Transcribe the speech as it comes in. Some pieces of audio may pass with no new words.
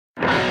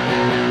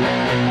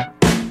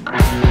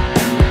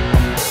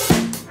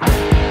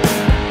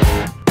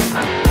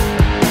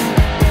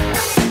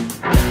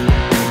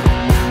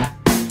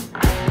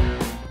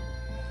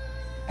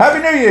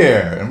New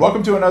Year, and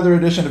welcome to another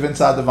edition of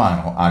Inside the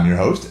Vinyl. I'm your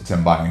host,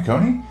 Tim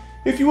Bianconi.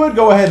 If you would,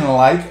 go ahead and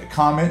like,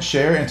 comment,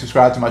 share, and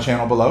subscribe to my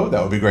channel below.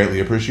 That would be greatly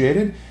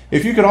appreciated.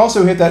 If you could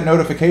also hit that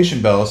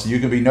notification bell so you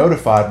can be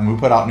notified when we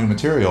put out new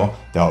material,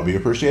 that would be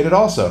appreciated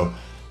also.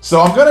 So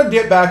I'm going to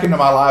get back into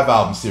my live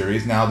album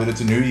series now that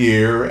it's a new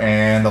year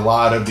and a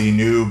lot of the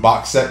new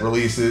box set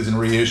releases and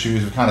reissues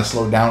have kind of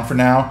slowed down for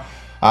now.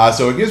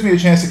 So it gives me a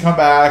chance to come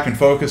back and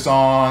focus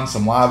on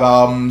some live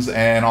albums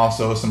and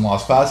also some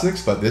lost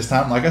classics. But this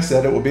time, like I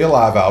said, it will be a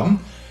live album.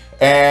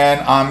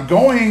 And I'm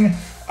going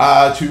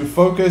to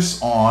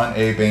focus on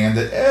a band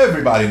that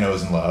everybody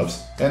knows and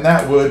loves, and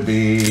that would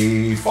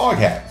be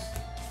Foghat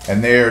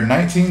and their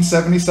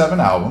 1977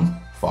 album,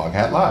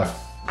 Foghat Live.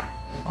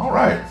 All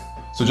right.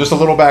 So just a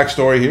little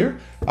backstory here.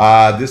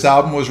 This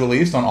album was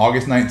released on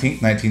August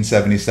 19th,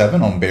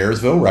 1977 on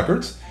Bearsville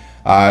Records.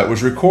 It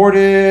was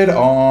recorded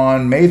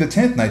on May the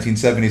 10th,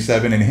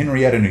 1977 in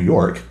Henrietta, New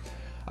York.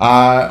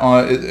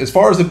 As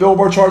far as the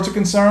Billboard charts are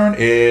concerned,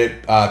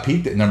 it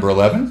peaked at number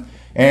 11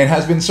 and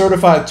has been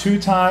certified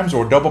 2 times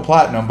or double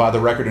platinum by the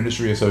Record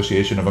Industry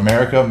Association of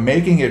America,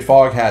 making it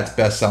Foghat's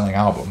best-selling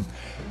album.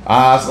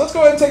 So let's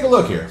go ahead and take a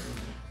look here.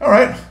 All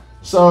right,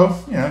 so,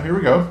 here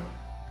we go.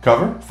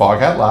 Cover,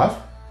 Foghat Live.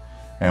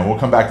 And we'll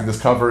come back to this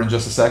cover in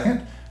just a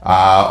second.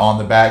 On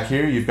the back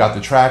here, you've got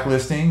the track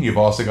listing. You've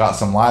also got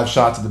some live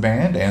shots of the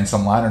band and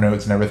some liner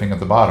notes and everything at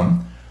the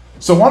bottom.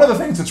 So one of the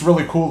things that's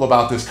really cool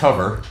about this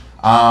cover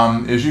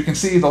is you can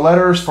see the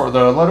letters for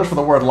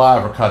the word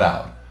live are cut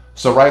out.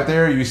 So right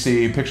there, you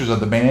see pictures of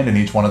the band in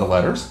each one of the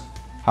letters.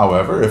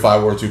 However, if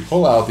I were to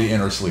pull out the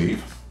inner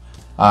sleeve,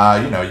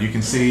 you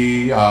can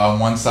see on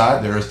one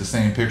side there is the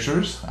same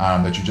pictures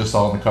that you just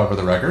saw on the cover of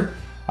the record.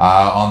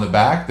 On the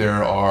back,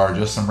 there are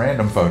just some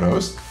random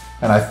photos.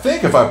 And I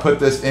think if I put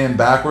this in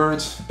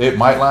backwards, it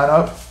might line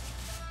up.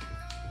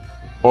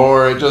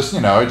 Or it just,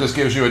 it just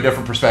gives you a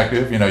different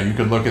perspective. You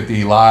could look at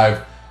the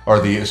live, or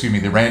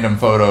the random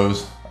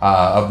photos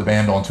of the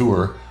band on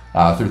tour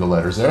through the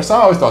letters there. So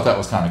I always thought that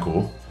was kind of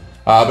cool.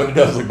 But it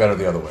does look better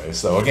the other way.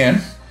 So again,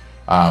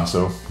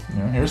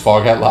 here's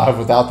Foghat Live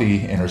without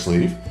the inner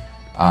sleeve.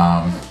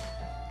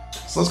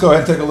 So let's go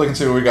ahead and take a look and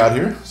see what we got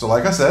here. So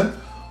like I said,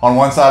 on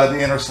one side of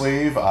the inner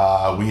sleeve,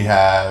 we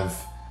have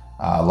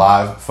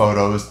live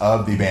photos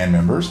of the band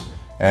members.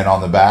 And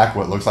on the back,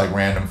 what looks like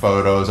random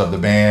photos of the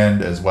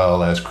band, as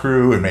well as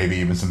crew and maybe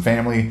even some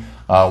family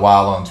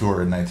while on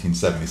tour in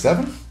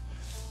 1977.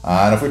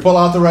 And if we pull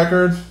out the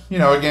record,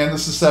 again,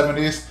 this is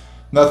 70s.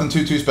 Nothing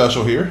too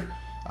special here.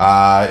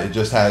 It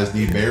just has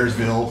the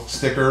Bearsville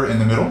sticker in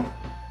the middle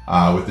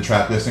with the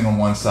track listing on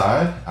one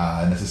side.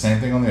 And it's the same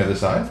thing on the other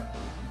side.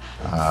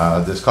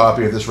 This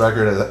copy of this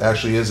record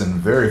actually is in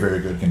very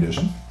good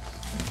condition.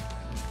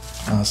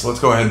 So let's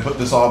go ahead and put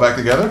this all back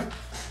together.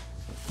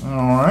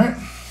 All right.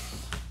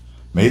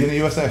 Made in the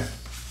USA.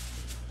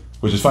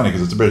 Which is funny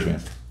because it's a British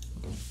band.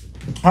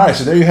 All right,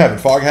 so there you have it,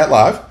 Foghat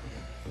Live.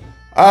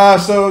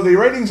 So the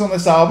ratings on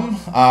this album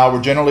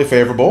were generally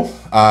favorable.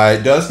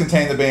 It does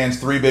contain the band's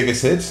 3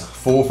 biggest hits,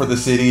 Fool for the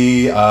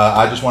City,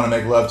 I Just Want to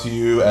Make Love to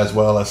You, as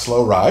well as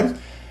Slow Ride.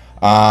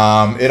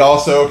 It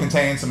also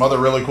contains some other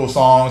really cool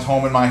songs,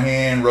 Home in My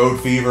Hand, Road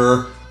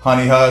Fever,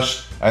 Honey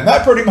Hush, and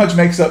that pretty much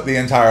makes up the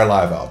entire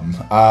live album,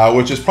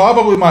 which is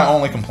probably my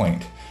only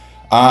complaint.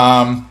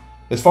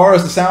 As far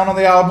as the sound on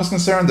the album is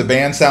concerned, the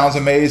band sounds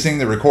amazing,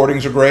 the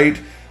recordings are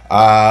great.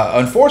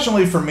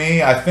 Unfortunately for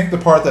me, I think the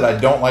part that I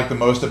don't like the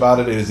most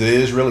about it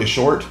is really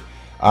short.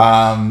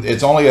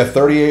 It's only a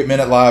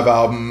 38-minute live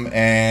album,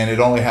 and it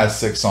only has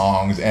 6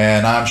 songs,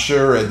 and I'm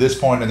sure at this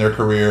point in their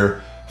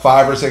career,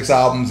 5 or 6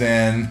 albums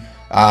in,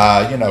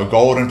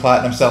 gold and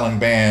platinum selling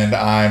band,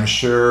 I'm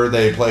sure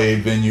they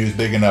played venues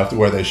big enough to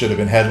where they should have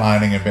been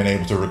headlining and been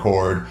able to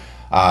record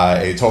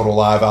a total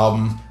live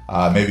album,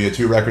 maybe a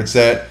 2-record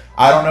set.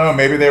 I don't know,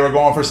 maybe they were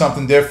going for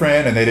something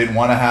different and they didn't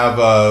want to have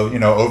a,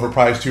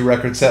 overpriced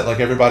 2-record set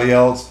like everybody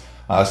else.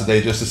 So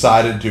they just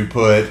decided to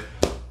put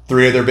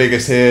 3 of their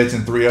biggest hits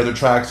and 3 other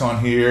tracks on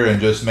here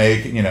and just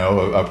make,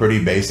 a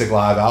pretty basic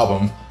live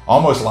album.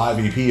 Almost live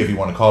EP if you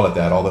want to call it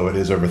that, although it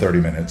is over 30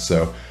 minutes.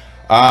 So,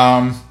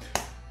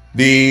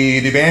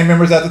 the band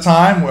members at the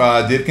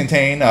time did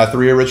contain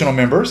 3 original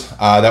members.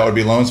 That would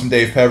be Lonesome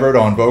Dave Pevered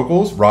on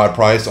vocals, Rod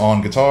Price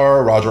on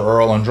guitar, Roger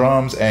Earl on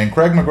drums, and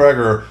Craig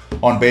McGregor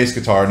on bass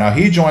guitar. Now,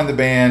 he joined the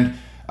band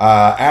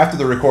after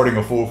the recording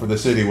of Fool for the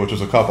City, which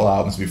was a couple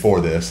albums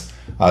before this.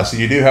 So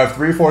you do have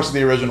 3/4 of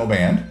the original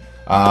band.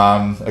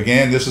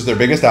 Again, this is their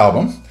biggest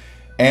album.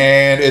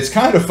 And it's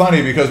kind of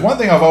funny because one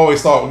thing I've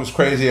always thought was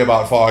crazy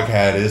about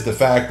Foghat is the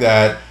fact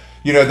that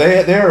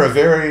they're a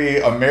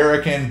very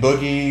American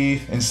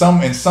boogie and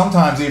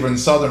sometimes even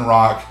Southern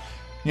rock,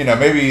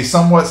 maybe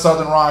somewhat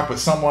Southern rock, but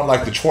somewhat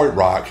like Detroit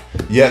rock.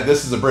 Yet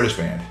this is a British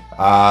band.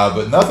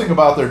 But nothing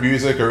about their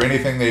music or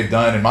anything they've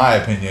done, in my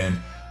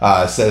opinion,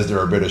 says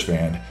they're a British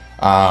band.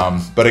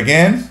 But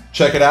again,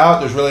 check it out.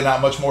 There's really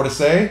not much more to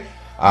say.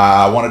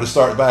 I wanted to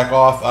start back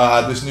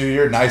off this new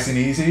year nice and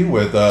easy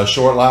with a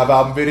short live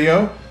album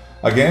video.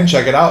 Again,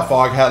 check it out,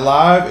 Foghat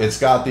Live. It's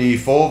got the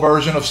full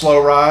version of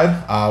Slow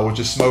Ride, which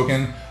is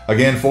smoking.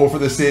 Again, full for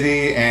the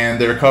city, and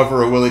their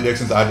cover of Willie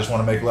Dixon's I Just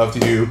Want to Make Love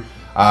to You.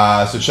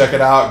 So check it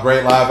out.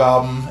 Great live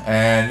album.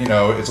 And, you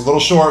know, it's a little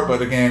short,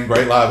 but again,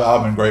 great live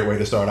album and great way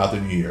to start out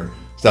the new year.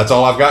 So that's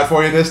all I've got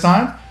for you this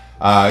time.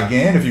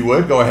 Again, if you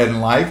would, go ahead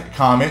and like,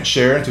 comment,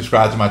 share, and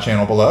subscribe to my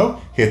channel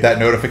below. Hit that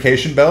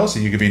notification bell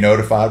so you can be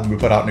notified when we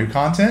put out new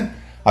content.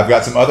 I've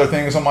got some other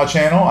things on my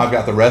channel. I've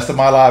got the rest of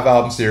my live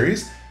album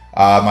series,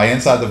 my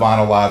Inside the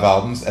Vinyl live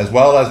albums, as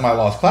well as my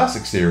Lost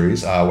Classics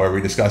series, where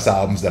we discuss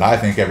albums that I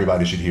think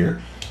everybody should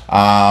hear.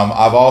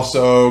 I've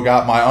also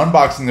got my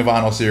Unboxing the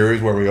Vinyl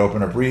series, where we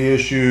open up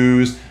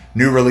reissues,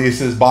 new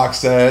releases, box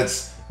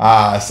sets.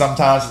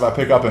 Sometimes if I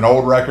pick up an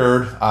old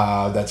record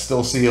that's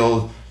still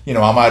sealed, you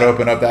know, I might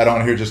open up that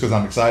on here just because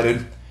I'm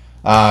excited.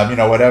 You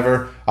know,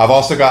 whatever. I've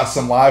also got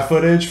some live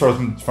footage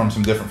from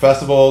some different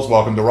festivals.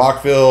 Welcome to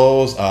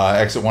Rockville's,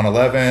 Exit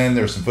 111.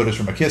 There's some footage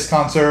from a Kiss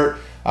concert.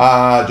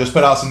 Just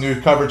put out some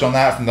new coverage on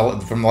that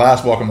from the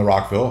last Welcome to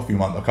Rockville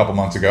a couple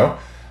months ago.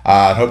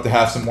 I hope to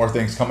have some more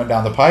things coming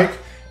down the pike.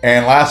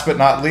 And last but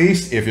not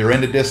least, if you're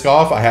into disc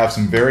golf, I have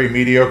some very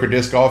mediocre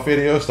disc golf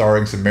videos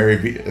starring some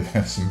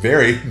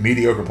very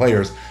mediocre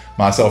players,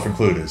 myself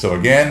included. So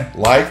again,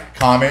 like,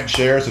 comment,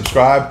 share,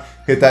 subscribe,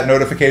 hit that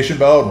notification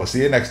bell, and we'll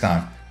see you next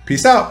time.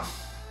 Peace out.